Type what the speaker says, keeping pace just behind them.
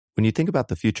When you think about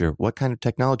the future, what kind of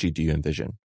technology do you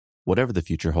envision? Whatever the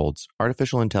future holds,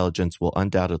 artificial intelligence will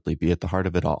undoubtedly be at the heart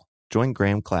of it all. Join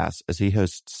Graham Class as he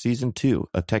hosts Season 2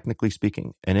 of Technically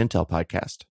Speaking, an Intel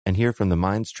podcast, and hear from the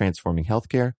minds transforming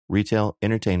healthcare, retail,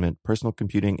 entertainment, personal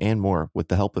computing, and more with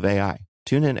the help of AI.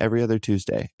 Tune in every other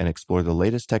Tuesday and explore the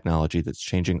latest technology that's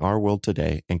changing our world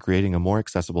today and creating a more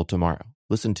accessible tomorrow.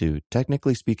 Listen to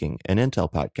Technically Speaking, an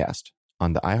Intel podcast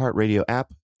on the iHeartRadio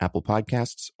app, Apple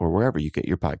Podcasts, or wherever you get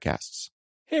your podcasts.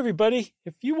 Hey, everybody.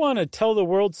 If you want to tell the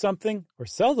world something or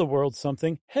sell the world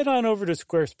something, head on over to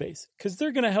Squarespace, because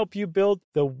they're going to help you build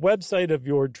the website of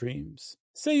your dreams.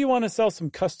 Say you want to sell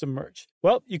some custom merch.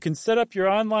 Well, you can set up your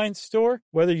online store,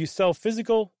 whether you sell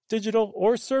physical, digital,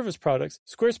 or service products.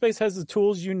 Squarespace has the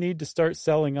tools you need to start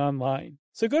selling online.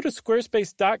 So go to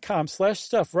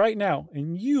squarespace.com/stuff right now,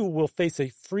 and you will face a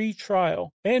free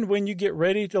trial. And when you get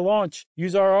ready to launch,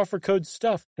 use our offer code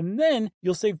STUFF, and then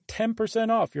you'll save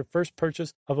 10% off your first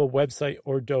purchase of a website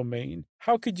or domain.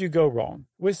 How could you go wrong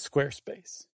with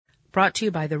Squarespace? Brought to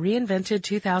you by the reinvented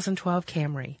 2012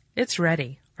 Camry. It's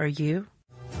ready. Are you?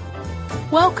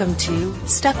 Welcome to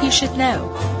Stuff You Should Know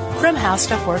from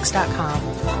HowStuffWorks.com.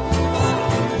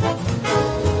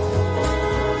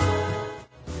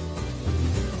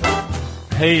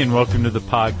 Hey, and welcome to the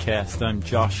podcast. I'm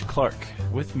Josh Clark.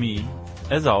 With me,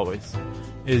 as always,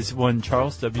 is one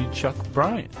Charles W. Chuck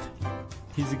Bryant.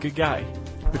 He's a good guy.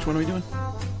 Which one are we doing?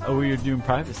 Oh, we are doing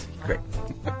privacy. Great.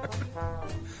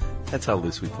 That's how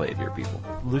loose we play it here, people.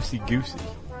 Loosey-goosey.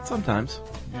 Sometimes.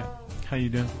 Yeah. How you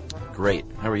doing? Great.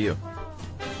 How are you?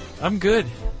 I'm good.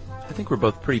 I think we're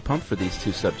both pretty pumped for these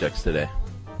two subjects today.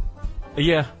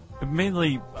 Yeah.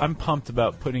 Mainly, I'm pumped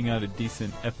about putting out a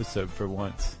decent episode for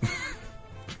once.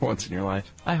 Once in your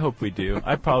life? I hope we do.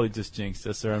 I probably just jinxed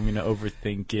us, or I'm going to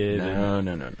overthink it. No.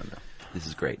 This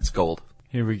is great. It's gold.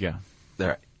 Here we go. All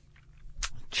right.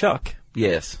 Chuck.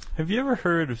 Yes. Have you ever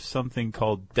heard of something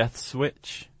called Death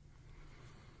Switch?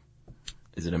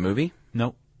 Is it a movie?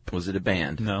 Nope. Was it a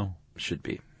band? No. Should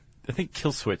be. I think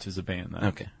Kill Switch is a band, though.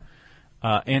 Okay.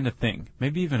 And a thing.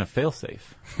 Maybe even a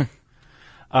failsafe.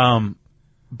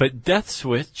 But Death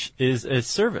Switch is a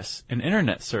service, an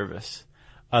internet service,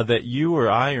 that you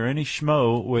or I or any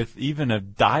schmo with even a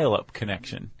dial-up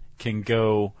connection can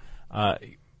go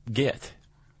get.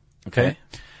 Okay?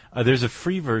 There's a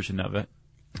free version of it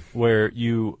where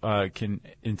you can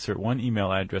insert one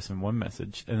email address and one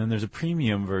message, and then there's a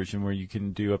premium version where you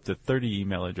can do up to 30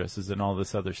 email addresses and all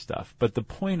this other stuff. But the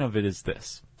point of it is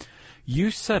this.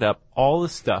 You set up all the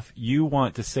stuff you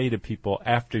want to say to people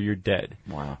after you're dead.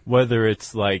 Wow. Whether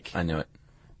it's like... I knew it.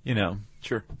 You know.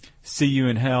 Sure. See you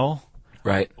in hell.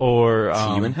 Right. Or...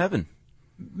 see you in heaven.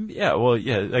 Yeah, well,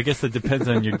 yeah, I guess that depends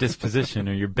on your disposition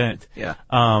or your bent. Yeah.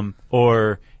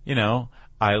 Or, you know,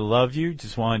 I love you,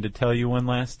 just wanted to tell you one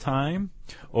last time.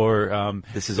 Or,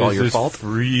 this is all your fault?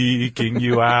 Freaking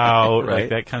you out, right. like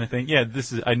that kind of thing. Yeah,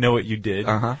 I know what you did.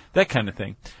 That kind of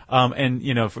thing. And,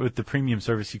 you know, with the premium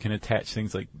service, you can attach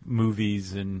things like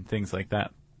movies and things like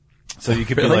that. So you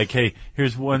could be like, hey,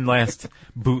 here's one last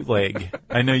bootleg.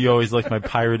 I know you always like my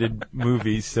pirated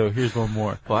movies, so here's one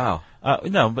more. Wow.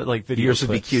 No, but like video Yours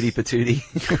would be clips. cutie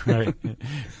patootie. Right.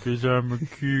 Because I'm a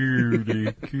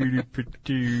cutie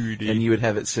patootie. And you would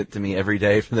have it sent to me every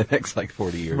day for the next,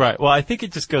 40 years. Right. Well, I think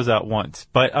it just goes out once.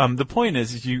 But the point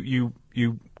is you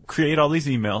create all these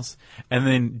emails, and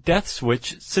then Death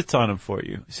Switch sits on them for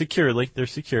you securely. They're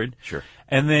secured. Sure.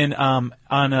 And then on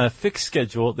a fixed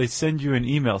schedule, they send you an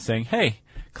email saying, hey,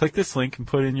 click this link and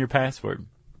put in your password.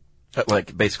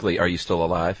 Basically, are you still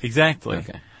alive? Exactly.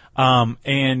 Okay.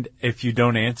 And if you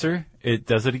don't answer, it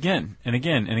does it again and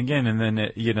again and again. And then,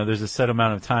 there's a set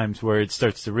amount of times where it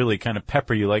starts to really kind of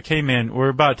pepper you like, hey, man, we're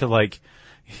about to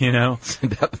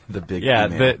send out the big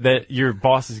email. that your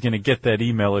boss is going to get that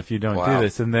email if you don't do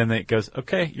this. And then it goes,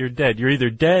 okay, you're dead. You're either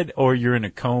dead or you're in a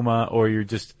coma or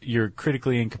you're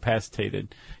critically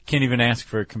incapacitated. Can't even ask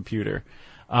for a computer.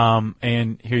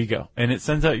 And here you go. And it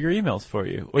sends out your emails for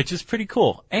you, which is pretty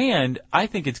cool. And I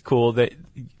think it's cool that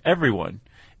anyone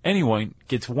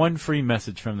gets one free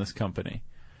message from this company.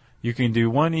 You can do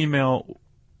one email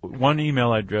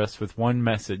address with one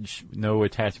message, no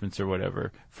attachments or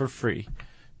whatever, for free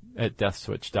at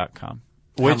deathswitch.com.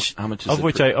 How much is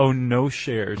which I own no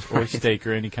shares or stake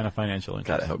or any kind of financial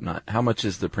interest. God, I hope not. How much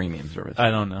is the premium service?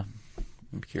 I don't know.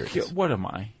 I'm curious. What am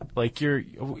I?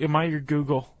 Am I your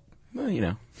Google?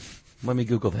 Well, let me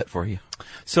Google that for you.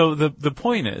 So the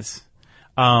point is,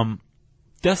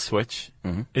 Death Switch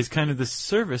is kind of the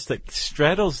service that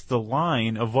straddles the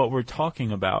line of what we're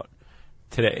talking about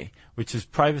today, which is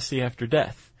privacy after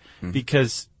death.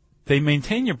 Because they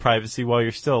maintain your privacy while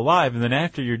you're still alive, and then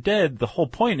after you're dead, the whole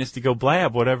point is to go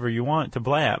blab whatever you want to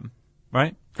blab,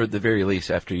 right? For the very least,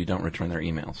 after you don't return their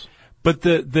emails. But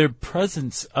the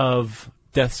presence of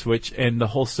Death Switch and the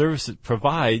whole service it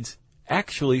provides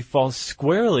actually falls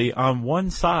squarely on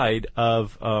one side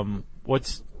of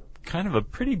what's kind of a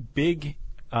pretty big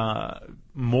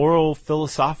moral,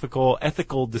 philosophical,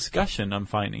 ethical discussion I'm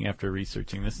finding after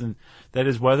researching this, and that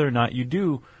is whether or not you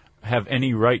do have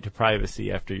any right to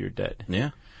privacy after you're dead. Yeah.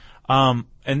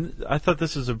 And I thought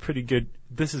this was a pretty good.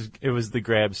 It was the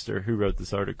Grabster who wrote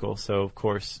this article, so of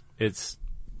course it's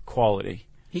quality.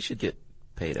 He should get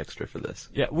paid extra for this.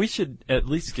 Yeah, we should at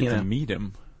least get to meet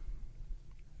him.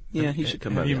 Yeah, he should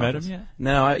come by. Have you the met office. him yet?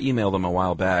 No, I emailed him a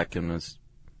while back and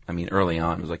early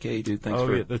on, I was like, hey, dude, thanks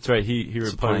for... Yeah, that's right. He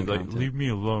replied, like, content. leave me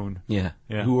alone. Yeah.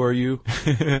 Yeah. Who are you?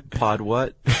 Pod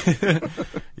what?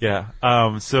 Yeah.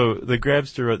 So the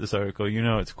Grabster wrote this article.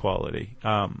 It's quality.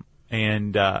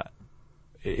 And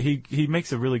he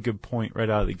makes a really good point right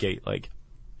out of the gate. Like,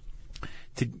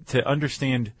 to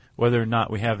understand whether or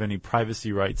not we have any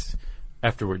privacy rights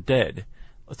after we're dead,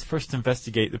 let's first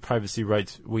investigate the privacy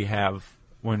rights we have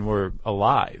when we're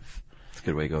alive. That's a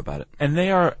good way to go about it. And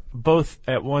they are both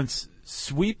at once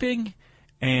sweeping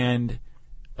and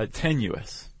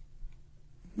tenuous.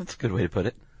 That's a good way to put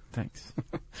it. Thanks.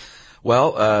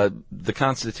 Well, the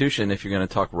Constitution, if you're going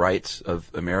to talk rights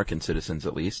of American citizens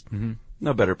at least,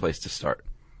 no better place to start.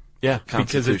 Yeah,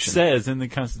 because it says in the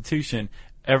Constitution,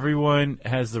 everyone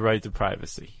has the right to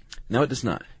privacy. No, it does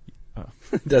not. Oh.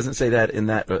 It doesn't say that in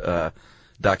that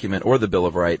document or the Bill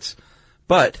of Rights.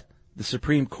 But the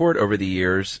Supreme Court over the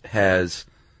years has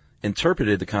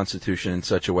interpreted the Constitution in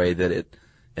such a way that it,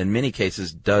 in many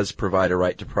cases, does provide a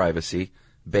right to privacy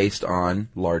based on,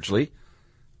 largely,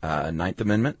 Ninth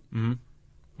Amendment. Mm-hmm.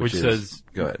 Which says...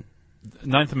 Go ahead.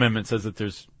 Ninth Amendment says that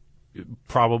there's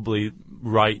probably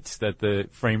rights that the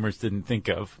framers didn't think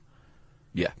of.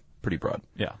 Yeah, pretty broad.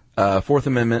 Yeah. Fourth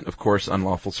Amendment, of course,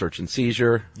 unlawful search and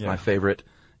seizure, my favorite.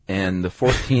 And the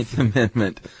 14th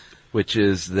Amendment, which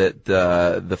is that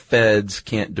the feds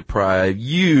can't deprive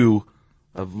you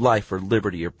of life or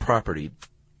liberty or property,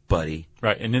 buddy.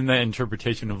 Right, and in that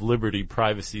interpretation of liberty,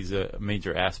 privacy is a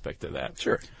major aspect of that.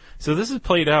 Sure. So this has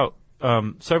played out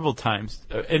several times.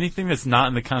 Anything that's not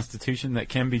in the Constitution that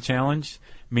can be challenged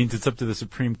means it's up to the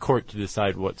Supreme Court to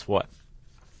decide what's what.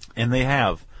 And they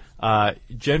have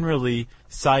generally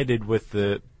sided with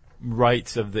the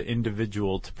rights of the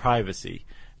individual to privacy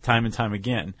time and time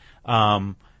again.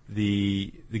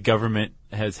 The government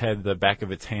has had the back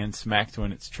of its hand smacked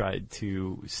when it's tried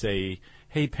to say,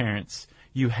 hey, parents,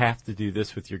 you have to do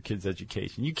this with your kids'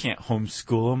 education. You can't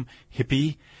homeschool them,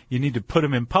 hippie. You need to put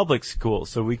them in public school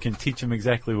so we can teach them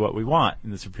exactly what we want.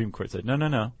 And the Supreme Court said,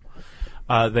 no.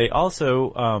 They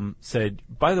also said,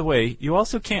 by the way, you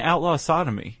also can't outlaw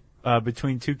sodomy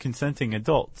between two consenting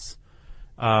adults.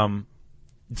 Do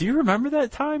you remember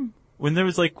that time when there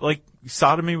was like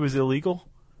sodomy was illegal?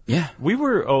 Yeah. We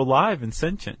were alive and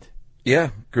sentient.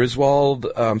 Yeah. Griswold,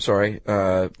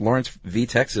 Lawrence v.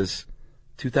 Texas,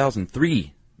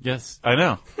 2003. Yes, I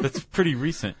know. That's pretty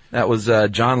recent. That was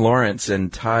John Lawrence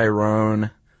and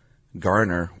Tyrone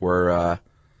Garner were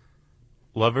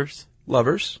Lovers?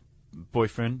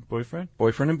 Boyfriend. Boyfriend?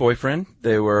 Boyfriend and boyfriend.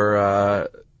 They were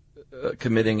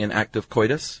committing an act of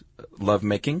coitus,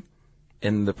 lovemaking,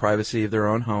 in the privacy of their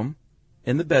own home,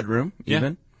 in the bedroom,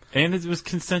 even. And it was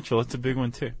consensual. It's a big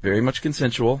one, too. Very much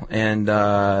consensual. And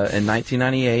in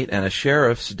 1998, and a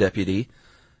sheriff's deputy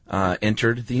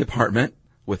entered the apartment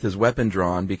with his weapon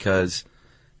drawn because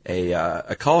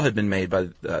a call had been made by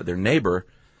their neighbor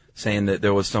saying that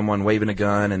there was someone waving a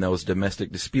gun and there was a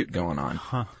domestic dispute going on.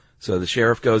 Huh. So the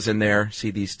sheriff goes in there,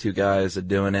 see these two guys are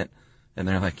doing it, and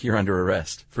they're like, you're under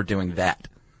arrest for doing that.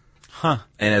 Huh.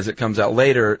 And as it comes out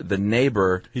later, the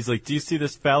neighbor... He's like, do you see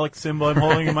this phallic symbol I'm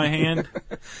holding in my hand?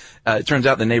 It turns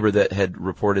out the neighbor that had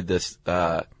reported this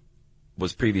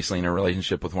was previously in a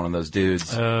relationship with one of those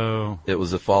dudes. Oh. It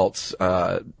was a false,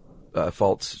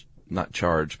 not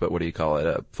charge, but what do you call it?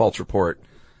 A false report.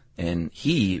 And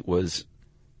he was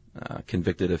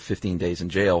convicted of 15 days in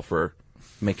jail for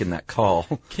making that call.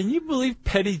 Can you believe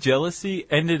petty jealousy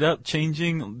ended up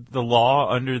changing the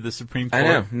law under the Supreme Court? I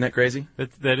know. Isn't that crazy?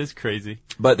 That is crazy.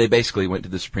 But they basically went to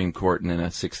the Supreme Court, and in a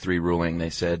 6-3 ruling, they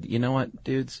said, you know what,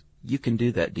 dudes? You can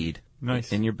do that deed.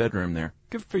 Nice. In your bedroom there.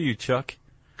 Good for you, Chuck.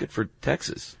 Good for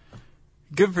Texas.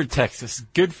 Good for Texas.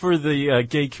 Good for the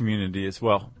gay community as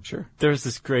well. Sure. There's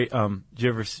this great, did you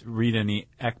ever read any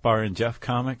Akbar and Jeff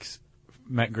comics?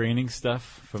 Matt Groening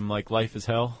stuff from, like, Life is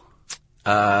Hell?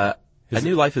 I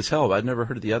knew Life is Hell, but I'd never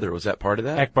heard of the other. Was that part of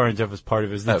that? Akbar and Jeff was part of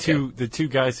it. It was Okay. the two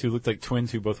guys who looked like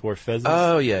twins who both wore fezzes.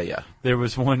 Oh, yeah. There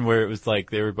was one where it was like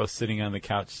they were both sitting on the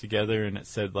couch together, and it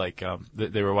said like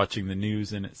they were watching the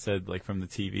news, and it said like from the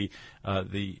TV,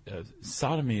 the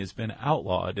sodomy has been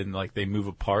outlawed, and like they move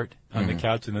apart on the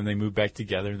couch, and then they move back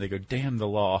together, and they go, "Damn the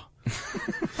law."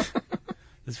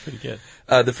 That's pretty good.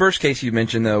 The first case you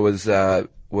mentioned, though,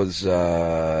 was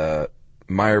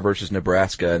Meyer versus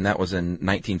Nebraska, and that was in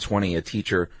 1920. A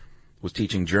teacher was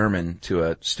teaching German to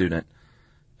a student,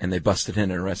 and they busted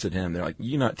in and arrested him. They're like,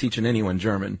 "You're not teaching anyone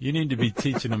German." You need to be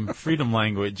teaching them freedom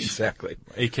language, Exactly.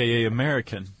 AKA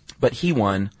American. But he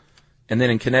won. And then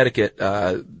in Connecticut,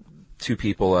 two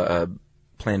people, a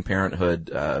Planned Parenthood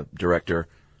director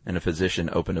and a physician,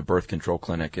 opened a birth control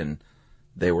clinic, and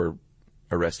they were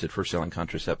arrested for selling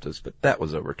contraceptives, but that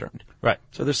was overturned. Right.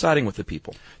 So they're siding with the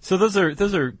people. So those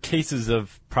are cases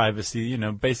of privacy,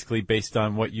 basically based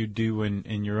on what you do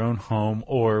in your own home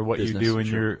or what Business, you do in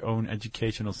sure. your own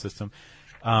educational system.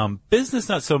 Business,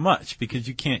 not so much, because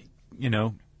you can't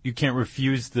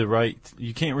refuse the right.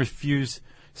 You can't refuse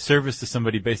service to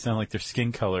somebody based on like their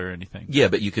skin color or anything. Yeah,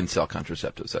 but you can sell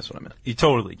contraceptives. That's what I meant. You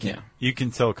totally can. Yeah. You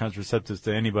can sell contraceptives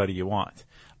to anybody you want.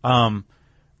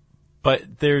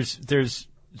 But those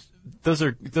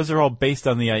are all based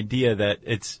on the idea that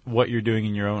it's what you're doing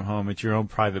in your own home, it's your own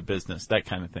private business, that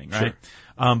kind of thing, right?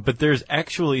 Sure. But there's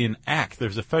actually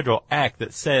there's a federal act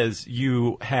that says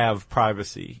you have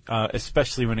privacy,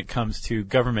 especially when it comes to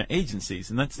government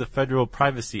agencies, and that's the Federal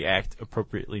Privacy Act,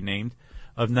 appropriately named,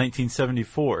 of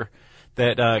 1974,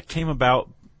 that came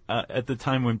about at the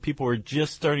time when people were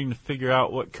just starting to figure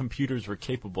out what computers were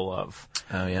capable of.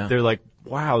 Oh, yeah. They're like,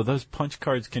 wow, those punch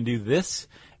cards can do this.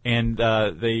 And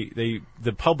the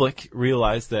public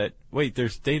realized that, wait,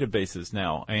 there's databases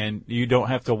now, and you don't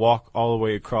have to walk all the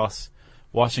way across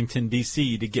Washington,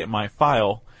 D.C. to get my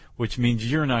file, which means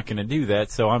you're not going to do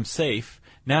that, so I'm safe.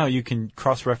 Now you can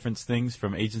cross-reference things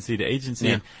from agency to agency.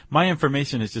 Yeah. And my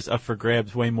information is just up for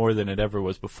grabs way more than it ever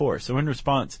was before. So in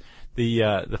response,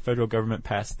 the federal government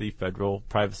passed the Federal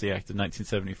Privacy Act of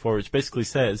 1974, which basically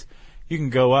says you can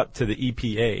go up to the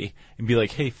EPA and be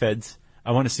like, hey, feds,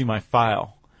 I want to see my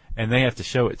file. And they have to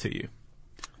show it to you.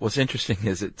 What's interesting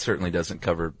is it certainly doesn't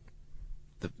cover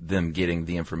them getting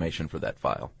the information for that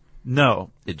file. No.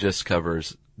 It just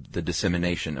covers the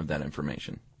dissemination of that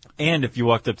information. And if you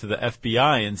walked up to the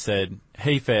FBI and said,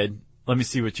 hey, Fed, let me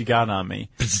see what you got on me.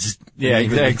 Yeah,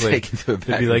 exactly. Taken to a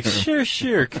They'd be like, back room.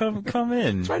 sure, come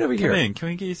in. It's right over come here. in. Can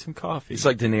we get you some coffee? It's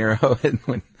like De Niro, and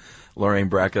when Lorraine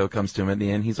Bracco comes to him at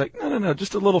the end, he's like, no,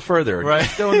 just a little further. Right.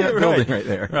 Just go in that building right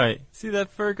there. Right. See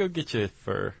that fur? Go get you a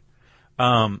fur.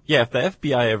 Yeah, if the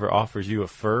FBI ever offers you a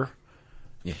fur,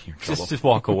 Yeah, you're in trouble. just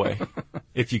walk away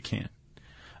if you can.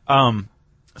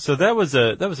 So that was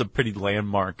a pretty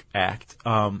landmark act,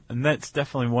 and that's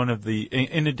definitely one of the.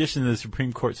 In addition to the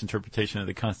Supreme Court's interpretation of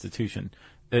the Constitution,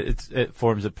 it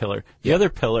forms a pillar. The other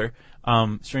pillar,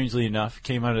 strangely enough,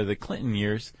 came out of the Clinton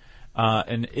years,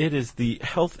 and it is the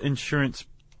Health Insurance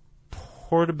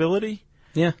Portability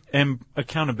Yeah. and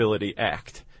Accountability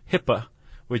Act, HIPAA,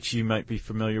 which you might be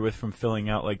familiar with from filling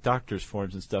out like doctor's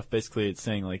forms and stuff. Basically, it's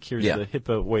saying like, here's Yeah. the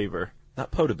HIPAA waiver.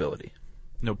 Not potability.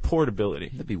 No, portability.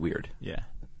 That'd be weird, Yeah.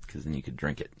 because then you could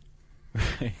drink it.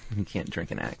 Right. You can't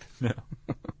drink an act. No.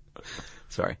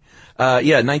 Sorry.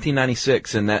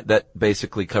 1996, and that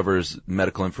basically covers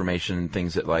medical information and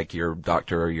things that like your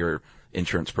doctor or your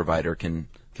insurance provider can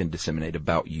disseminate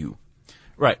about you.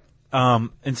 Right.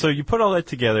 And so you put all that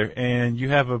together, and you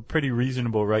have a pretty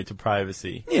reasonable right to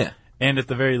privacy. Yeah. And at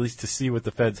the very least to see what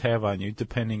the feds have on you,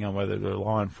 depending on whether they're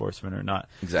law enforcement or not.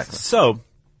 Exactly. So,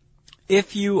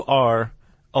 if you are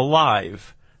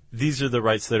alive, these are the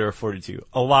rights that are afforded to you.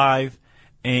 Alive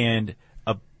and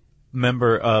a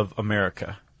member of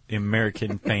America, the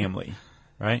American family,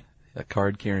 right? A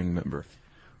card-carrying member.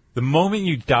 The moment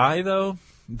you die, though,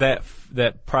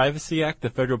 that Privacy Act,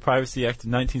 the Federal Privacy Act of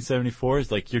 1974,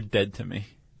 is like, you're dead to me.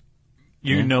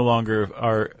 You no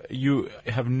longer you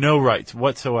have no rights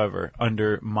whatsoever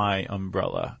under my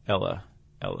umbrella, Ella.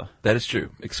 That is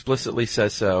true. Explicitly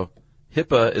says so.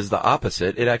 HIPAA is the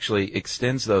opposite. It actually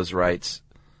extends those rights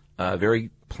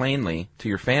very plainly to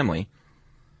your family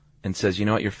and says, you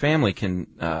know what, your family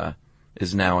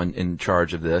is now in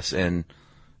charge of this, and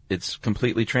it's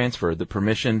completely transferred. The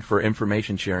permission for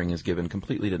information sharing is given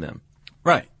completely to them.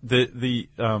 Right. The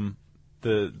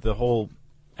whole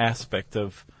aspect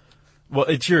of Well,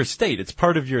 it's your estate. It's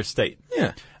part of your estate.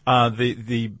 Yeah.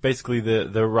 Basically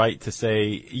the right to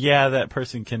say, yeah, that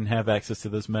person can have access to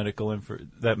this medical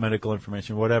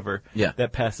information, whatever. Yeah.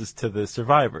 That passes to the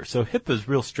survivor. So HIPAA is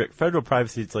real strict. Federal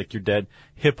privacy, it's like you're dead.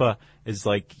 HIPAA is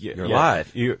like you're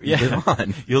alive. You live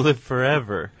on. You'll live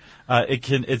forever.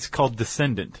 It's called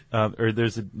descendant, or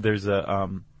there's a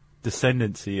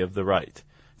descendancy of the right.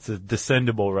 It's a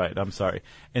descendable right. I'm sorry.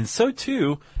 And so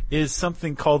too is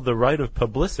something called the right of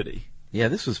publicity. Yeah,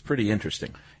 this was pretty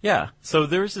interesting. Yeah. So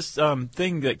there was this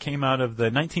thing that came out of the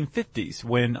 1950s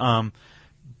when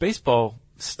baseball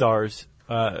stars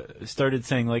started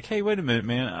saying, like, hey, wait a minute,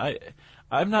 man,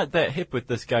 I'm not that hip with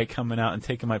this guy coming out and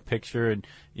taking my picture and,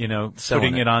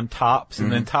 putting it on Topps and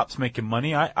then Topps making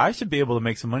money. I should be able to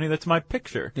make some money. That's my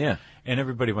picture. Yeah. And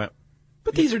everybody went,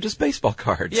 but these are just baseball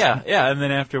cards. Yeah, yeah. And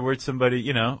then afterwards somebody,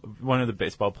 one of the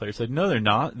baseball players said, no, they're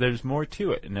not. There's more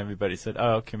to it. And everybody said,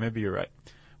 oh, okay, maybe you're right.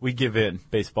 We give in,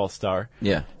 baseball star.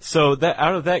 Yeah. So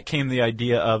out of that came the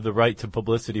idea of the right to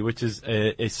publicity, which is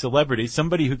a celebrity,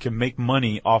 somebody who can make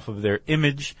money off of their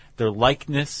image, their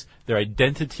likeness, their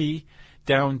identity,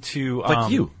 down to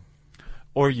like you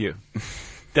or you,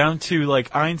 down to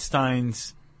like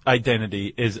Einstein's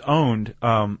identity is owned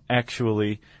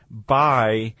actually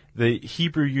by the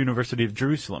Hebrew University of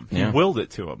Jerusalem. He willed it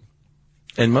to him.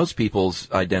 And most people's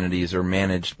identities are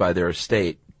managed by their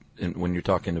estate. When you're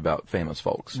talking about famous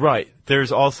folks. Right.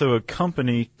 There's also a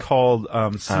company called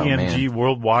CMG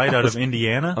Worldwide out of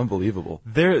Indiana. Unbelievable.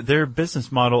 Their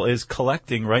business model is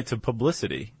collecting rights of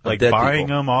publicity, like buying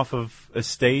them off of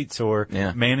estates or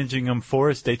managing them for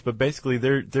estates. But basically,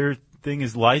 their thing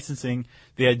is licensing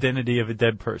the identity of a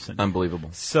dead person. Unbelievable.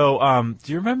 So,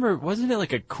 do you remember, wasn't it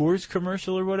like a Coors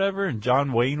commercial or whatever, and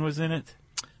John Wayne was in it?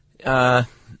 I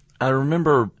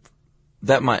remember...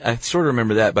 I sort of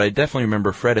remember that, but I definitely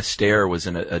remember Fred Astaire was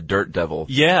in a Dirt Devil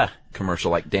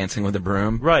commercial, like Dancing with the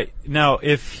Broom. Right. Now,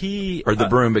 if he... Or the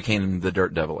broom became the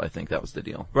Dirt Devil, I think that was the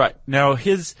deal. Right. Now,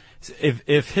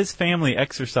 if his family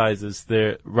exercises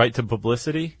the right to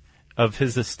publicity of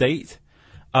his estate,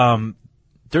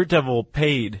 Dirt Devil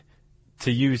paid to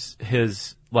use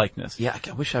his likeness. Yeah,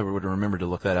 I wish I would have remembered to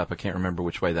look that up. I can't remember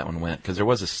which way that one went, because there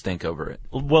was a stink over it.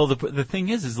 Well, the thing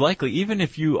is likely, even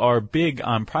if you are big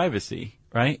on privacy,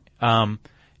 right,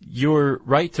 your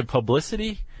right to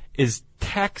publicity is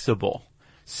taxable.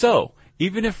 So,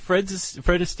 even if Fred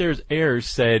Astaire's heirs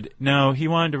said, no, he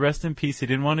wanted to rest in peace, he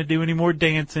didn't want to do any more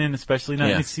dancing, especially not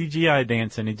any CGI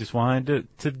dancing, he just wanted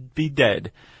to be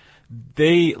dead,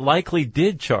 they likely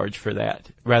did charge for that,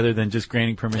 rather than just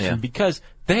granting permission, because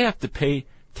they have to pay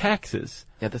taxes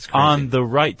that's crazy. On the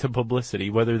right to publicity,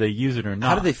 whether they use it or not.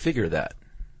 How do they figure that?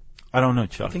 I don't know,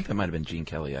 Chuck. I think that might have been Gene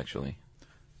Kelly, actually.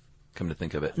 Come to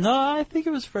think of it. No, I think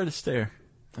it was Fred Astaire.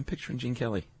 I'm picturing Gene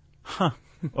Kelly. Huh.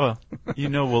 Well,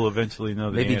 we'll eventually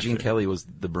know the Maybe answer. Gene Kelly was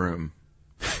the broom.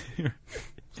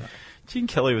 Gene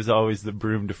Kelly was always the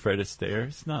broom to Fred Astaire.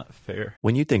 It's not fair.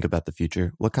 When you think about the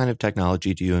future, what kind of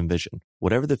technology do you envision?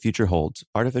 Whatever the future holds,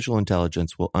 artificial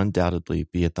intelligence will undoubtedly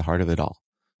be at the heart of it all.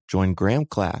 Join Graham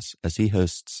Class as he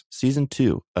hosts Season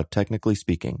 2 of Technically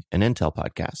Speaking, an Intel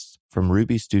podcast from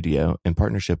Ruby Studio in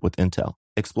partnership with Intel.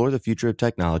 Explore the future of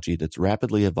technology that's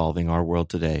rapidly evolving our world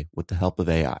today with the help of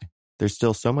AI. There's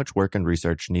still so much work and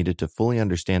research needed to fully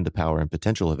understand the power and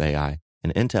potential of AI,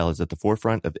 and Intel is at the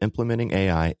forefront of implementing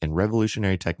AI and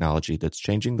revolutionary technology that's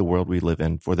changing the world we live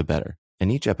in for the better. In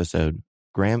each episode,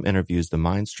 Graham interviews the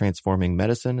minds transforming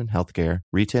medicine and healthcare,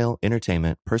 retail,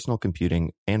 entertainment, personal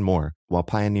computing, and more, while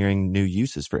pioneering new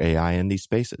uses for AI in these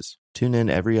spaces. Tune in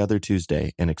every other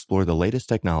Tuesday and explore the latest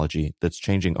technology that's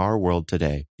changing our world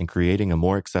today and creating a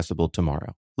more accessible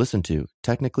tomorrow. Listen to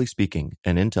Technically Speaking,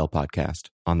 an Intel podcast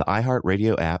on the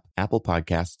iHeartRadio app, Apple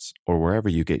Podcasts, or wherever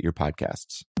you get your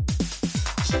podcasts.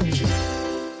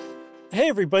 Hey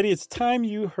everybody, it's time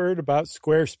you heard about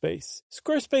Squarespace.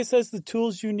 Squarespace has the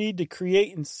tools you need to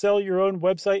create and sell your own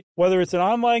website. Whether it's an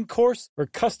online course or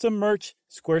custom merch,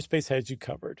 Squarespace has you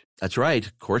covered. That's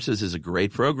right. Courses is a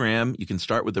great program. You can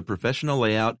start with a professional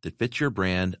layout that fits your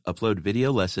brand, upload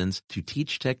video lessons to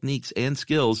teach techniques and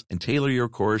skills, and tailor your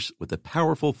course with a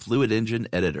powerful Fluid Engine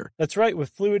editor. That's right.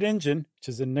 With Fluid Engine, which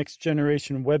is a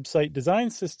next-generation website design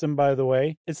system, by the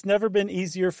way, it's never been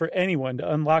easier for anyone to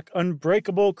unlock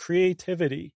unbreakable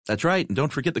creativity. That's right. And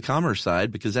don't forget the commerce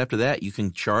side, because after that, you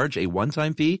can charge a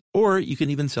one-time fee, or you can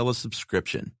even sell a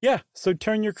subscription. Yeah, so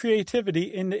turn your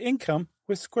creativity into income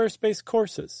with Squarespace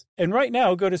courses. And right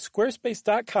now, go to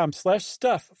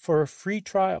squarespace.com/stuff for a free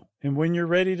trial. And when you're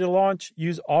ready to launch,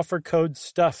 use offer code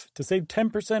STUFF to save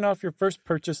 10% off your first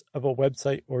purchase of a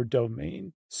website or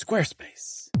domain.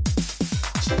 Squarespace.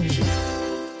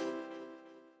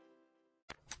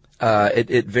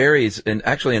 It varies, and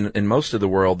actually in most of the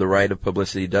world, the right of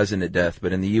publicity does end at death,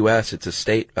 but in the U.S., it's a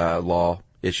state law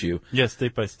issue. Yes,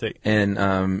 state by state.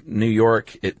 In New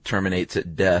York, it terminates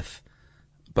at death,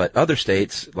 but other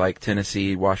states like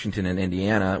Tennessee, Washington, and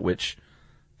Indiana, which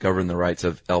govern the rights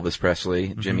of Elvis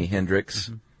Presley, Jimi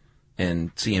Hendrix,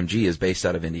 and CMG is based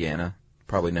out of Indiana,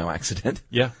 probably no accident.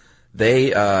 Yeah.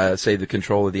 They say the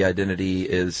control of the identity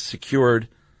is secured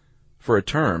for a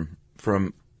term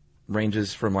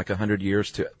ranges from like 100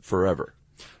 years to forever.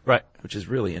 Right. Which is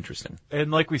really interesting.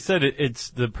 And like we said,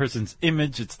 it's the person's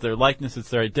image, it's their likeness, it's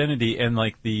their identity. And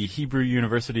like the Hebrew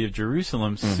University of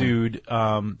Jerusalem sued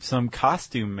some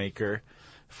costume maker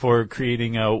for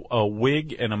creating a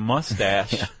wig and a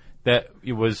mustache that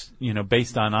it was,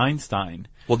 based on Einstein.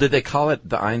 Well, did they call it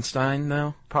the Einstein,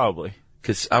 though? Probably.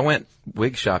 Because I went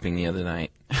wig shopping the other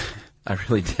night. I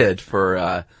really did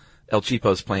for El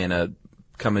Cheapo's playing a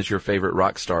Come As Your Favorite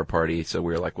Rock Star party. So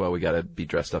we were like, well, we got to be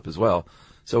dressed up as well.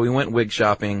 So we went wig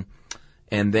shopping,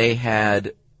 and they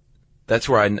had, that's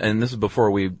where and this is before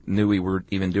we knew we were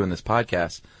even doing this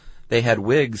podcast, they had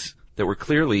wigs that were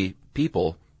clearly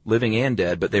people, living and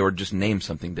dead, but they were just named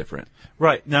something different.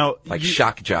 Right. Now, like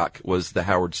Shock Jock was the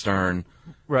Howard Stern.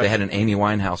 Right. They had an Amy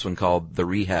Winehouse one called the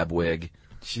Rehab Wig.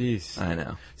 Jeez. I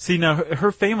know. See, now,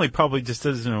 her family probably just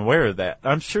isn't aware of that.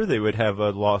 I'm sure they would have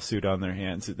a lawsuit on their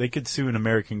hands. They could sue an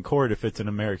American court if it's an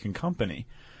American company.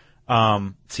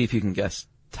 See if you can guess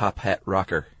Top Hat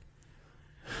Rocker.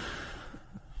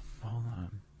 Hold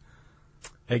on.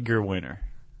 Edgar Winter.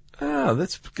 Oh,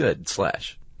 that's good.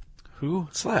 Slash. Who?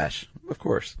 Slash, of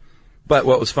course. But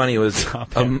what was funny was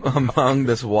among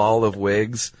this wall of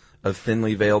wigs of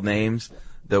thinly veiled names,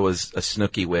 there was a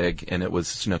Snooki wig, and it was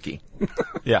Snooki.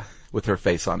 Yeah. With her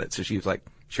face on it. So she was like,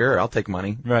 sure, I'll take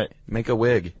money. Right. Make a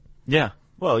wig. Yeah.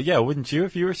 Well, yeah, wouldn't you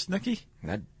if you were Snooki?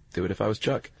 I'd do it if I was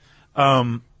Chuck.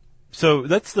 So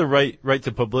that's the right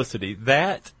to publicity.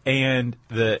 That and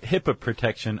the HIPAA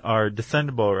protection are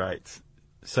descendable rights.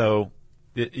 So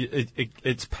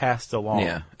it's passed along.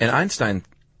 Yeah. And Einstein,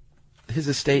 his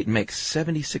estate makes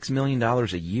 $76 million a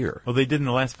year. Well, they did in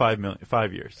the last 5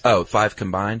 years. Oh, 5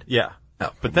 combined? Yeah.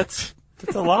 Oh. But that's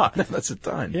a lot. That's a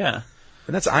ton. Yeah.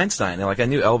 And that's Einstein. Like, I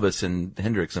knew Elvis and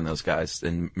Hendrix and those guys.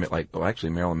 And, actually,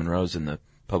 Marilyn Monroe's in the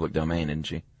public domain, isn't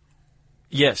she?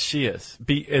 Yes, she is.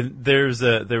 And there was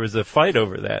a fight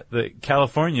over that.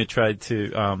 California tried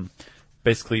to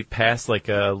basically pass like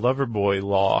a lover boy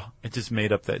law. It just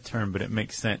made up that term, but it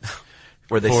makes sense.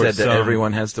 Where they said that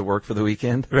everyone has to work for the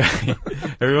weekend? Right.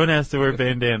 Everyone has to wear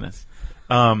bandanas.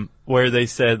 Where they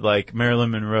said like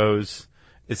Marilyn Monroe's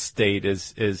estate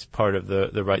is part of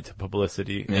the right to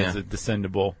publicity as a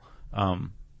descendable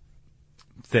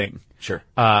thing. Sure.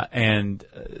 And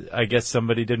I guess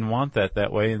somebody didn't want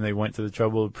that way, and they went to the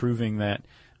trouble of proving that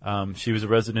she was a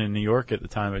resident in New York at the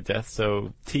time of death.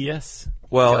 So T.S.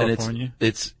 Well, California. And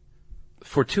it's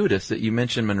fortuitous that you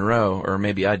mentioned Monroe, or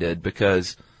maybe I did,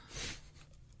 because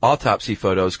autopsy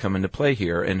photos come into play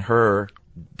here, and her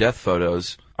death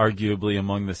photos, arguably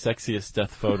among the sexiest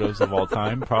death photos of all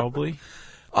time, probably.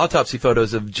 Autopsy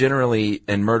photos have generally,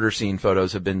 and murder scene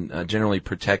photos have been generally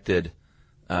protected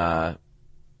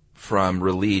from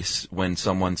release when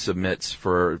someone submits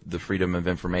for the Freedom of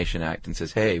Information Act and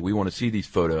says, hey, we want to see these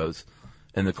photos.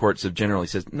 And the courts have generally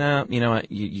said, no, you know what,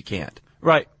 you can't.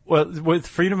 Right. Well, with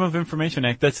Freedom of Information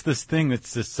Act, that's this thing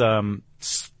that's this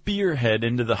spearhead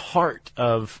into the heart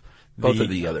of both of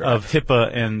the other of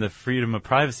HIPAA and the Freedom of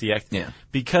Privacy Act. Yeah.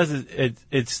 Because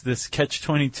it's this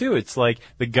catch-22. It's like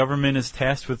the government is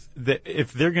tasked with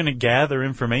if they're going to gather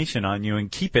information on you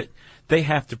and keep it, they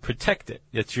have to protect it.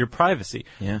 It's your privacy.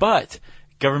 Yeah. But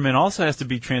government also has to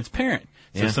be transparent.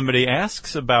 So if somebody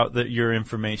asks about your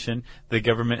information, the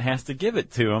government has to give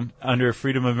it to them under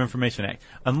Freedom of Information Act.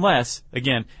 Unless,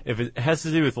 again, if it has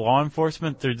to do with law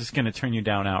enforcement, they're just going to turn you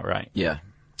down outright. Yeah.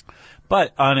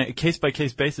 But on a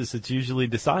case-by-case basis, it's usually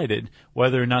decided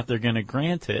whether or not they're going to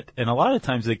grant it. And a lot of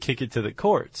times they kick it to the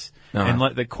courts and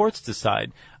let the courts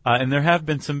decide. And there have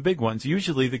been some big ones.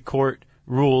 Usually the court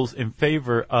rules in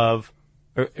favor of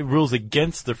or rules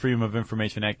against the Freedom of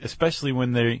Information Act, especially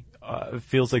when they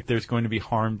feels like there's going to be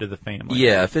harm to the family.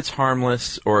 Yeah, if it's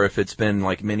harmless or if it's been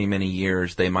like many, many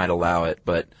years, they might allow it.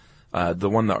 But the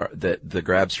one that the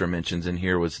Grabster mentions in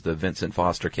here was the Vincent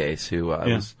Foster case, who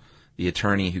was the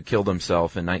attorney who killed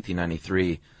himself in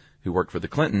 1993, who worked for the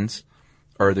Clintons,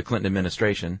 or the Clinton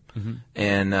administration. Mm-hmm.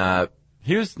 And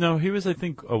he was, I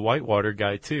think, a Whitewater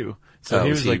guy, too. So he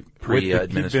was like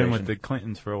pre-administration. He'd been with the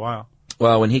Clintons for a while.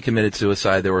 Well, when he committed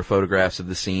suicide, there were photographs of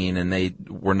the scene, and they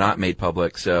were not made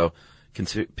public, so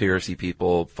conspiracy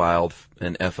people filed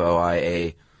an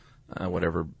FOIA,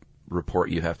 whatever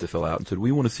report you have to fill out and said,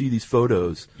 we want to see these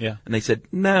photos. Yeah. And they said,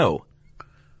 no.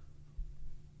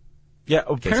 Yeah,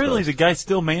 apparently the guy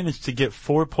still managed to get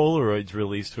 4 Polaroids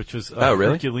released, which was a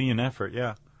Herculean effort,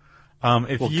 yeah.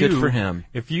 Good for him.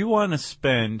 If you want to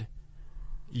spend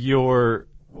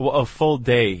a full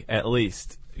day at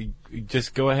least,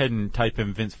 just go ahead and type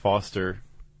in Vince Foster.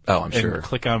 Oh, I'm sure. And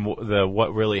click on the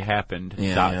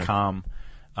whatreallyhappened.com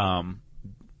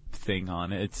thing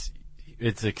on it.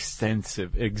 It's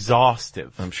extensive,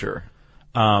 exhaustive. I'm sure.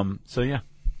 So yeah.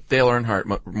 Dale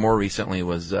Earnhardt more recently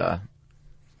was,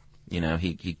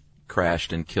 he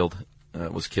crashed and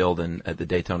was killed at the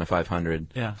Daytona 500.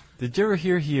 Yeah. Did you ever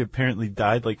hear he apparently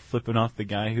died like flipping off the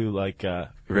guy who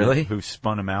really? Who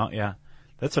spun him out? Yeah.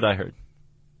 That's what I heard.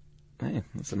 Hey,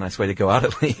 that's a nice way to go out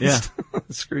at least. Yeah.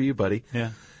 Screw you, buddy. Yeah.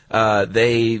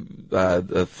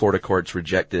 The Florida courts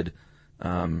rejected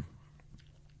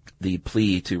the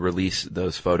plea to release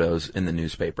those photos in the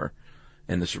newspaper.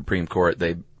 In the Supreme Court,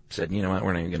 they said, you know what,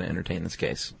 we're not even going to entertain this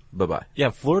case. Bye-bye.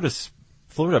 Yeah, Florida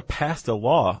passed a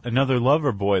law, another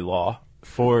Loverboy law,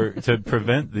 to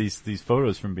prevent these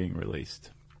photos from being released.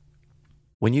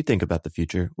 When you think about the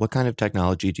future, what kind of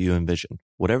technology do you envision?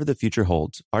 Whatever the future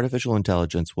holds, artificial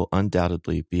intelligence will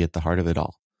undoubtedly be at the heart of it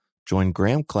all. Join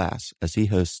Graham Class as he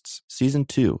hosts Season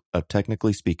 2 of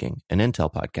Technically Speaking, an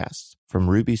Intel podcast from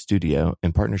Ruby Studio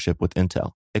in partnership with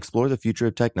Intel. Explore the future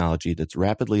of technology that's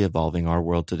rapidly evolving our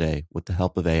world today with the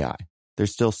help of AI.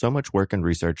 There's still so much work and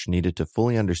research needed to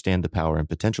fully understand the power and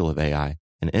potential of AI,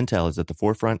 and Intel is at the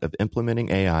forefront of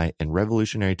implementing AI and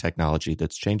revolutionary technology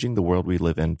that's changing the world we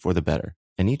live in for the better.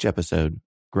 In each episode,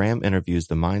 Graham interviews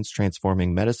the minds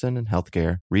transforming medicine and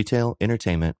healthcare, retail,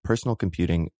 entertainment, personal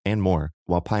computing, and more,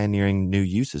 while pioneering new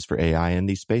uses for AI in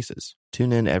these spaces.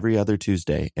 Tune in every other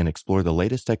Tuesday and explore the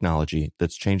latest technology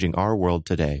that's changing our world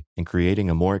today and creating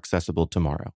a more accessible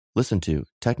tomorrow. Listen to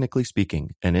Technically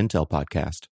Speaking, an Intel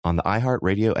podcast on the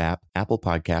iHeartRadio app, Apple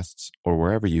Podcasts, or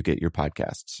wherever you get your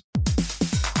podcasts.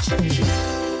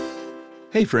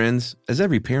 Hey friends, as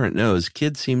every parent knows,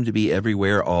 kids seem to be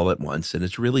everywhere all at once, and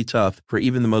it's really tough for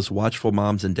even the most watchful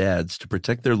moms and dads to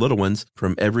protect their little ones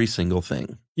from every single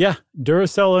thing. Yeah,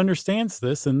 Duracell understands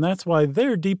this, and that's why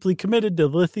they're deeply committed to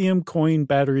lithium coin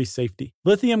battery safety.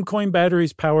 Lithium coin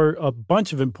batteries power a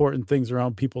bunch of important things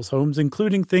around people's homes,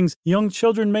 including things young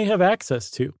children may have access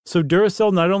to. So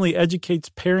Duracell not only educates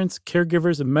parents,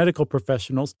 caregivers, and medical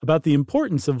professionals about the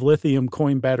importance of lithium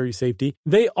coin battery safety,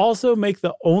 they also make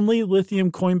the only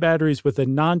lithium coin batteries with a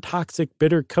non-toxic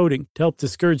bitter coating to help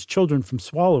discourage children from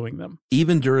swallowing them.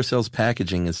 Even Duracell's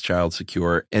packaging is child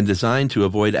secure and designed to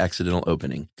avoid accidental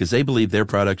opening, because they believe their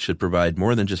products should provide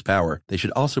more than just power. They should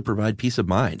also provide peace of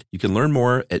mind. You can learn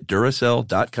more at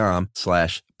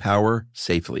Duracell.com/power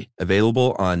safely.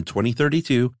 Available on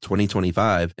 2032,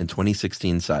 2025, and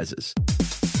 2016 sizes.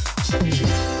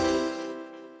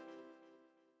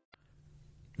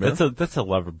 That's a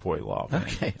Loverboy law, man.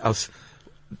 Okay.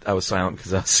 I was silent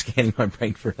because I was scanning my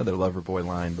brain for another Loverboy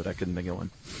line, but I couldn't think of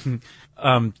one.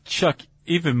 Chuck,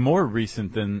 even more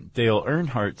recent than Dale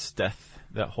Earnhardt's death,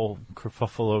 that whole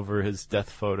kerfuffle over his death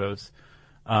photos.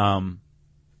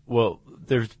 Well,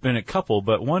 there's been a couple,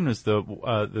 but one was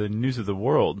the News of the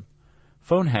World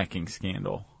phone hacking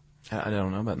scandal. I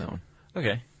don't know about that one.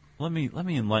 Okay, let me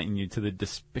enlighten you to the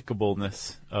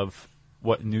despicableness of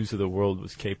what News of the World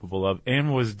was capable of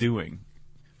and was doing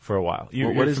for a while.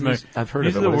 What is News? I've heard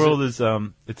News of it. News of the World is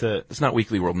It's not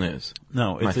Weekly World News.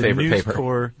 No, it's my a favorite News paper.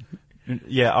 Corps.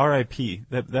 Yeah, R.I.P.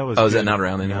 That was. Oh, is good. that not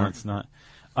around anymore? No, it's not.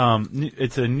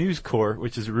 It's a News Corps,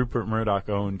 which is a Rupert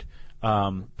Murdoch-owned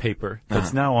paper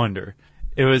that's now under.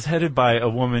 It was headed by a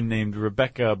woman named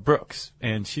Rebecca Brooks,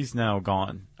 and she's now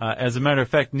gone. As a matter of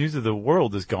fact, News of the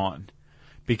World is gone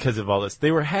because of all this.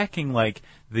 They were hacking like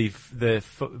the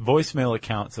voicemail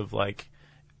accounts of like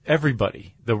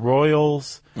everybody, the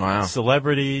royals, wow,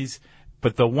 celebrities,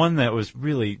 but the one that was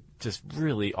really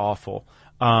awful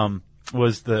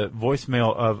was the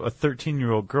voicemail of a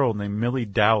 13-year-old girl named Millie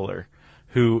Dowler,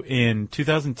 who in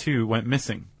 2002 went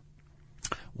missing.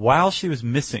 While she was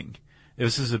missing,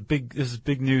 this is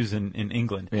big news in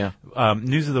England. Yeah.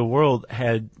 News of the World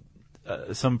had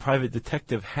some private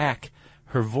detective hack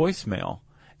her voicemail,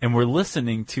 and were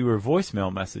listening to her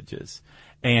voicemail messages.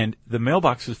 And the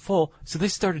mailbox was full, so they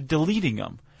started deleting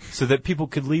them so that people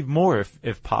could leave more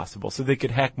if possible, so they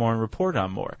could hack more and report on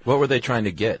more. What were they trying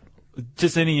to get?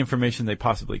 Just any information they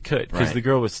possibly could, because Right. the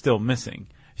girl was still missing.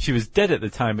 She was dead at the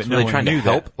time, but So no were they one trying knew to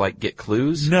help, that. like get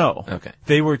clues? No. Okay.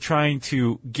 They were trying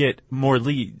to get more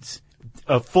leads.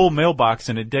 A full mailbox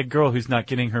and a dead girl who's not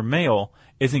getting her mail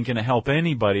isn't going to help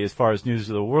anybody as far as news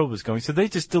of the world was going. So they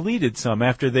just deleted some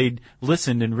after they'd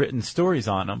listened and written stories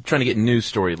on them. Trying to get news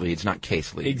story leads, not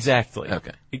case leads. Exactly.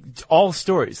 Okay. All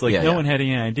stories. Like, Yeah, no yeah. one had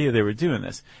any idea they were doing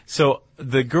this. So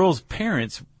the girl's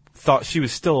parents thought she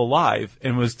was still alive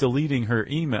and was deleting her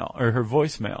email or her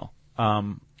voicemail.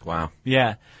 Wow.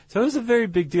 Yeah. So it was a very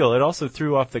big deal. It also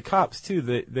threw off the cops,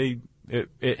 too.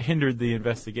 It hindered the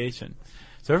investigation.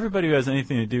 So everybody who has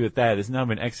anything to do with that has now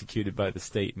been executed by the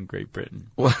state in Great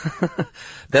Britain. Well,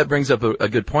 that brings up a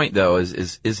good point, though.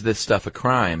 Is this stuff a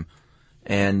crime?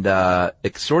 And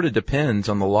it sort of depends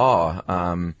on the law.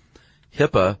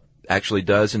 HIPAA actually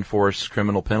does enforce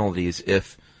criminal penalties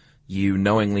if you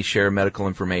knowingly share medical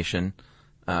information,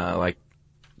 like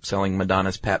selling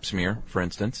Madonna's pap smear, for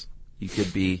instance. You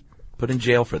could be put in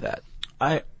jail for that.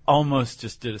 I almost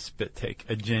just did a spit take,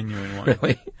 a genuine one.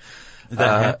 Really? Did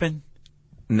that happen?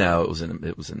 No, it was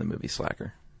in the movie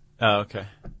Slacker. Oh, okay.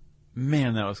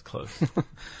 Man, that was close.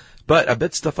 But I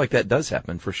bet stuff like that does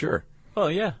happen for sure. Oh,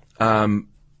 yeah.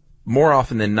 More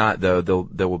often than not, though,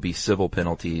 there will be civil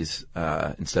penalties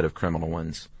instead of criminal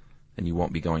ones, and you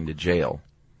won't be going to jail.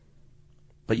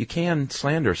 But you can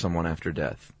slander someone after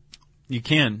death. You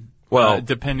can. Well,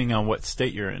 depending on what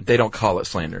state you're in. They don't call it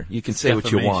slander. You can say what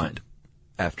you Defamation. want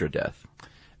after death.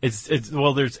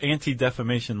 Well, there's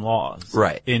anti-defamation laws.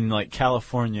 Right. In, like,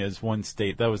 California is one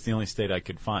state. That was the only state I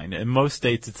could find. In most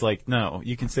states, it's like, no,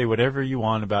 you can say whatever you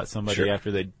want about somebody Sure. after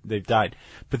they've died.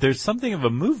 But there's something of a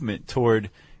movement toward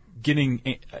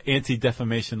getting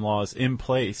anti-defamation laws in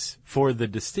place for the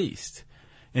deceased.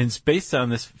 And it's based on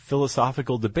this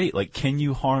philosophical debate, like, can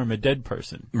you harm a dead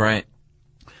person? Right.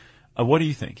 What do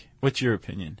you think? What's your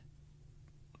opinion?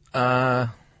 I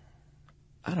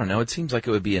don't know. It seems like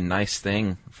it would be a nice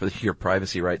thing for your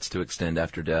privacy rights to extend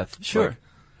after death. Sure. Like,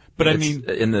 But I it's mean,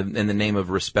 in the name of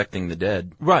respecting the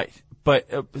dead. right. But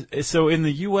so in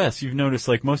the U.S., you've noticed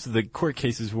like most of the court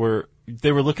cases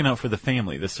they were looking out for the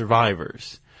family, the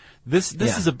survivors. This Yeah.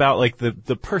 is about like the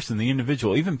person, the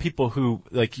individual, even people who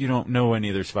like you don't know any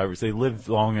of their survivors. They lived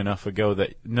long enough ago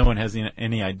that no one has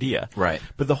any idea. Right.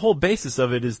 But the whole basis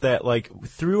of it is that like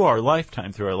through our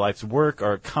lifetime, through our life's work,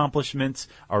 our accomplishments,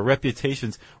 our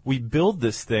reputations, we build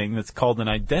this thing that's called an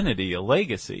identity, a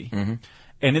legacy,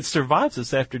 and it survives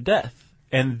us after death.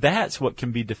 And that's what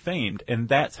can be defamed, and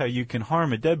that's how you can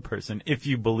harm a dead person if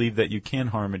you believe that you can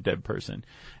harm a dead person.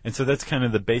 And so that's kind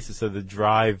of the basis of the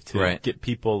drive to Right. get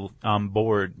people on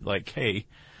board, like, hey,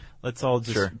 let's all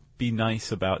just Sure. be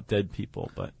nice about dead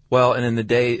people. But Well, and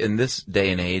in this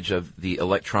day and age of the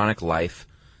electronic life,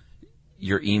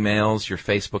 your emails, your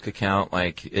Facebook account,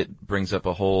 like it brings up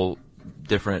a whole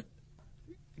different.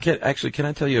 Can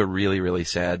I tell you a really, really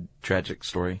sad, tragic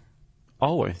story?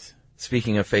 always.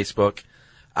 Speaking of Facebook,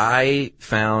 I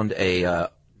found a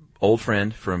old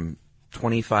friend from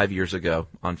 25 years ago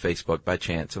on Facebook by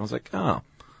chance, and I was like, oh,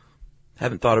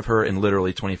 haven't thought of her in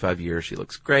literally 25 years. She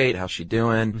looks great. How's she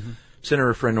doing? Sent her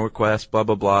a friend request, blah,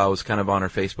 blah, blah. I was kind of on her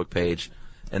Facebook page,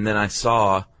 and then I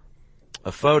saw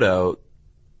a photo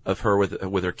of her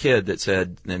with her kid that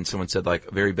said, and someone said,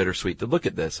 like, very bittersweet to look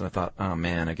at this. And I thought, oh,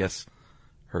 man, I guess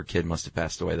her kid must have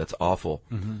passed away. That's awful.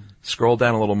 Scroll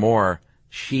down a little more.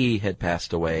 She had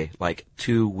passed away like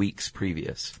 2 weeks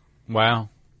previous. Wow.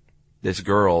 This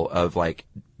girl of like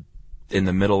in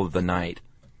the middle of the night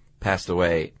passed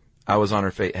away. I was on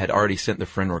her had already sent the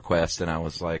friend request, and I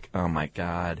was like, oh my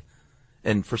God.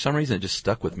 And for some reason it just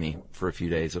stuck with me for a few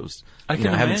days. It was, I I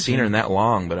haven't seen her in imagine. that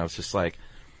long, but I was just like,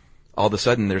 all of a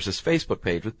sudden there's this Facebook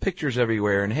page with pictures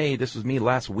everywhere, and hey, this was me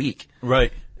last week.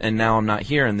 Right. And now I'm not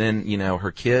here. And then,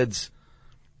 her kids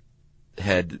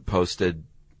had posted,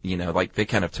 like they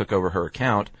kind of took over her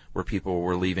account where people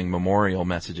were leaving memorial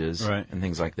messages Right. and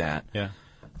things like that. Yeah.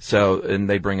 So, and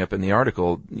they bring up in the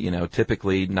article,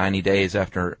 typically 90 days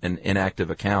after an inactive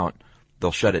account,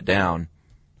 they'll shut it down.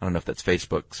 I don't know if that's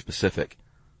Facebook specific,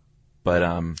 but,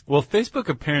 Well, Facebook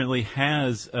apparently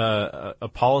has a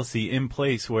policy in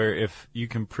place where if you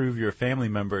can prove you're a family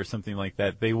member or something like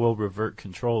that, they will revert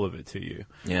control of it to you.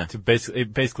 Yeah.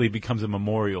 It basically becomes a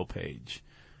memorial page.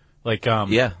 Like,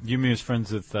 Yeah. Yumi was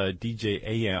friends with DJ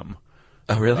AM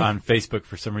oh, really? on Facebook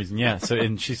for some reason. Yeah. So,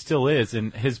 and she still is,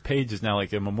 and his page is now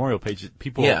like a memorial page.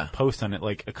 People Yeah. post on it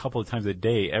like a couple of times a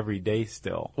day, every day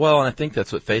still. Well, and I think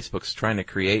that's what Facebook's trying to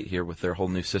create here with their whole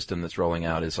new system that's rolling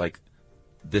out is like,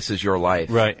 this is your life.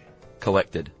 Right.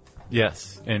 Collected.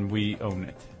 Yes, and we own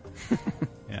it.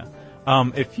 Yeah.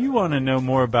 If you want to know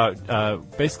more about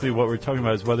basically what we're talking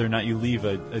about is whether or not you leave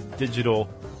a digital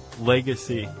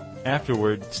legacy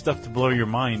afterward, stuff to blow your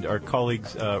mind, our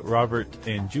colleagues Robert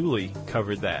and Julie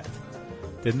covered that.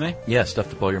 didn't they? Yeah, Stuff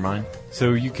to Blow Your Mind.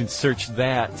 So you can search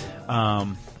that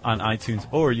on iTunes,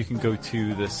 or you can go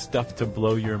to the Stuff to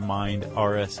Blow Your Mind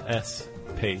RSS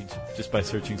page just by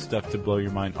searching Stuff to Blow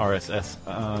Your Mind RSS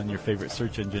on your favorite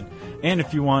search engine. And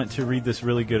if you want to read this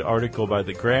really good article by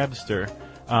the Grabster,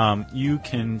 you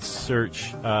can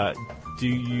search, do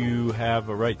you have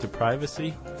a right to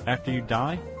privacy after you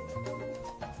die?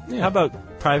 Yeah. How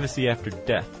about privacy after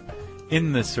death?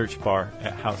 In the search bar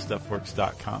at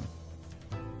howstuffworks.com.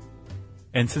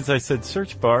 And since I said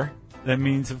search bar, that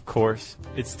means, of course,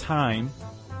 it's time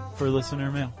for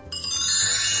listener mail.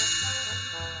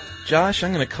 Josh,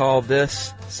 I'm going to call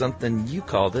this something you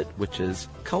called it, which is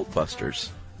Cult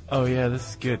Busters. Oh, yeah, this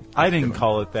is good. I didn't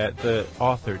call it that. The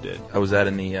author did. Oh, was that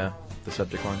in the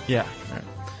subject line? Yeah. All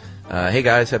right. Hey,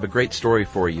 guys, have a great story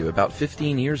for you. About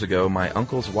 15 years ago, my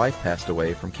uncle's wife passed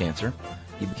away from cancer.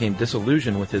 He became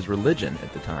disillusioned with his religion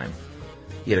at the time.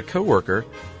 He had a coworker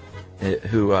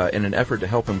who, in an effort to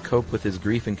help him cope with his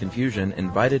grief and confusion,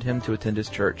 invited him to attend his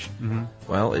church. Mm-hmm.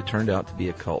 Well, it turned out to be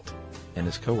a cult, and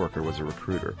his coworker was a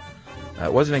recruiter.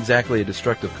 It wasn't exactly a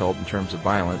destructive cult in terms of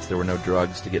violence. There were no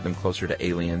drugs to get them closer to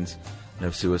aliens,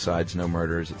 no suicides, no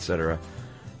murders, etc.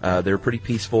 They were a pretty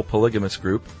peaceful, polygamous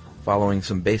group, following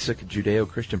some basic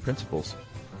Judeo-Christian principles.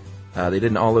 They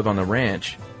didn't all live on the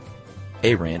ranch,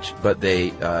 but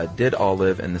they did all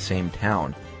live in the same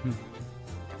town.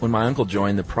 When my uncle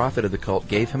joined, the prophet of the cult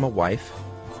gave him a wife.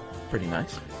 Pretty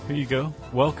nice. Here you go.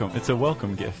 Welcome. It's a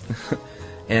welcome gift.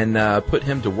 And put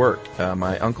him to work.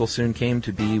 My uncle soon came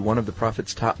to be one of the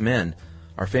prophet's top men.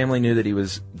 Our family knew that he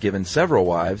was given several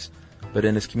wives, but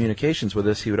in his communications with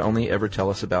us, he would only ever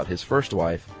tell us about his first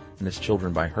wife and his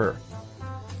children by her.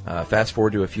 Fast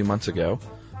forward to a few months ago.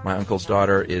 My uncle's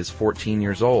daughter is 14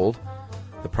 years old.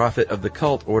 The prophet of the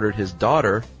cult ordered his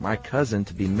daughter, my cousin,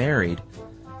 to be married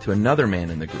to another man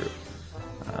in the group.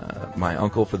 My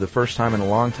uncle, for the first time in a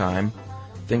long time,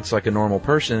 thinks like a normal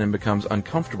person and becomes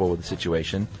uncomfortable with the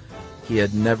situation. He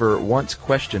had never once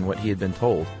questioned what he had been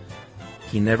told.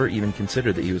 He never even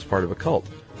considered that he was part of a cult.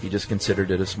 He just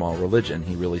considered it a small religion.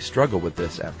 He really struggled with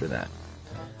this after that.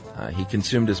 He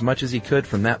consumed as much as he could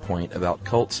from that point about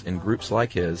cults and groups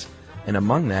like his, and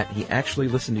among that, he actually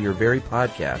listened to your very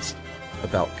podcast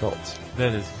about cults.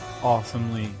 That is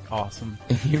awesomely awesome.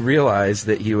 He realized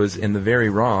that he was in the very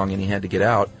wrong and he had to get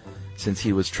out. Since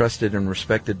he was trusted and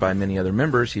respected by many other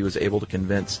members, he was able to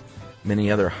convince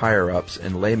many other higher-ups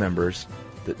and lay members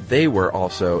that they were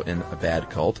also in a bad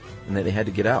cult and that they had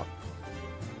to get out.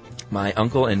 My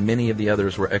uncle and many of the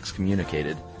others were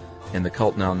excommunicated, and the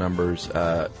cult's numbers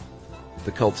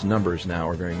now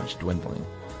are very much dwindling.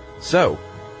 So,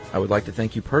 I would like to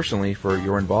thank you personally for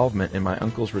your involvement in my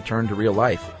uncle's return to real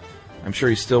life. I'm sure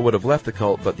he still would have left the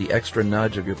cult, but the extra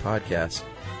nudge of your podcast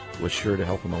was sure to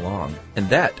help him along. And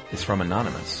that is from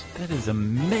Anonymous. That is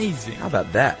amazing. How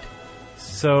about that?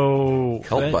 So...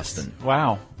 Cult busting.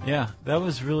 Wow. Yeah, that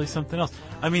was really something else.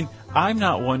 I mean, I'm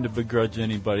not one to begrudge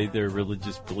anybody their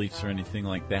religious beliefs or anything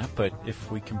like that, but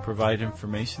if we can provide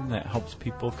information that helps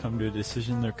people come to a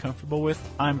decision they're comfortable with,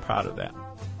 I'm proud of that.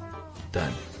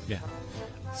 Done. Yeah.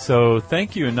 So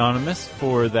thank you, Anonymous,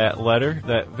 for that letter,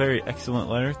 that very excellent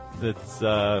letter. That's,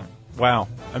 wow.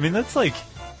 I mean, that's like,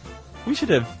 we should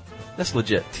have... That's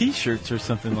legit. T-shirts or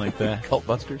something like that. Cult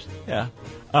busters? Yeah.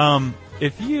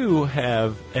 If you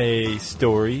have a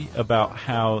story about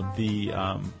how the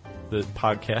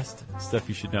podcast, Stuff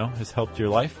You Should Know, has helped your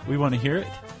life, we want to hear it.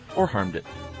 Or harmed it.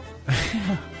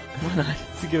 Why not?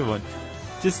 It's a good one.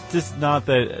 Just not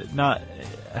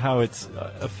how it's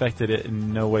affected it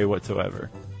in no way whatsoever.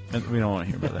 We don't want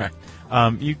to hear about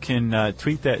that. You can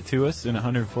tweet that to us in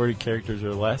 140 characters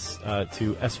or less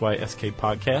to SYSK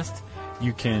Podcast.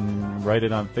 You can write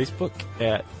it on Facebook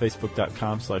at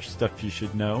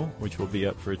facebook.com/stuffyoushouldknow, which will be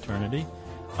up for eternity.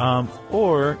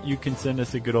 Or you can send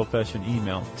us a good old-fashioned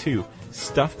email to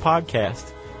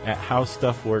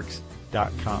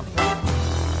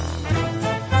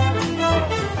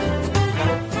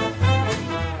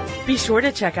stuffpodcast@howstuffworks.com. Be sure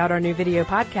to check out our new video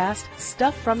podcast,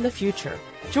 Stuff from the Future.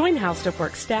 Join How Stuff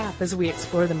Works staff as we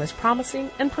explore the most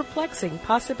promising and perplexing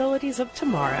possibilities of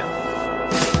tomorrow.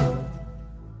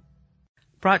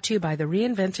 Brought to you by the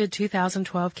reinvented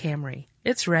 2012 Camry.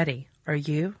 It's ready. Are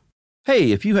you?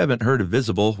 Hey, if you haven't heard of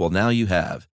Visible, well, now you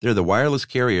have. They're the wireless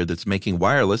carrier that's making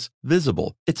wireless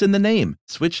visible. It's in the name.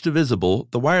 Switch to Visible,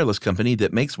 the wireless company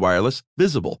that makes wireless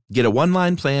visible. Get a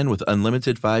one-line plan with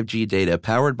unlimited 5G data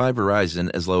powered by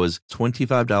Verizon as low as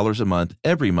 $25 a month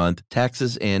every month,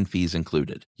 taxes and fees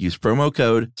included. Use promo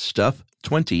code STUFF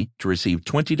 20 to receive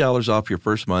 $20 off your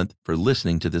first month for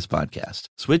listening to this podcast.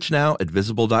 Switch now at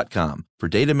Visible.com. For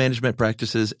data management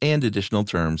practices and additional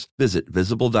terms, visit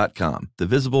Visible.com. The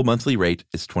Visible monthly rate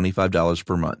is $25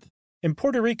 per month. In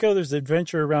Puerto Rico, there's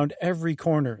adventure around every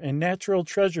corner and natural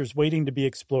treasures waiting to be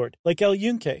explored, like El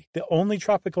Yunque, the only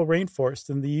tropical rainforest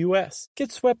in the U.S.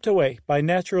 Get swept away by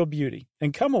natural beauty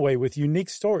and come away with unique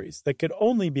stories that could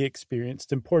only be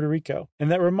experienced in Puerto Rico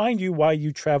and that remind you why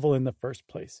you travel in the first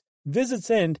place. Visits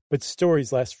end, but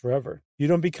stories last forever. You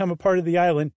don't become a part of the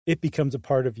island, it becomes a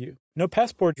part of you. No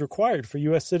passport required for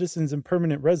U.S. citizens and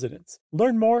permanent residents.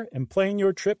 Learn more and plan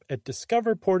your trip at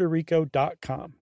discoverpuertorico.com.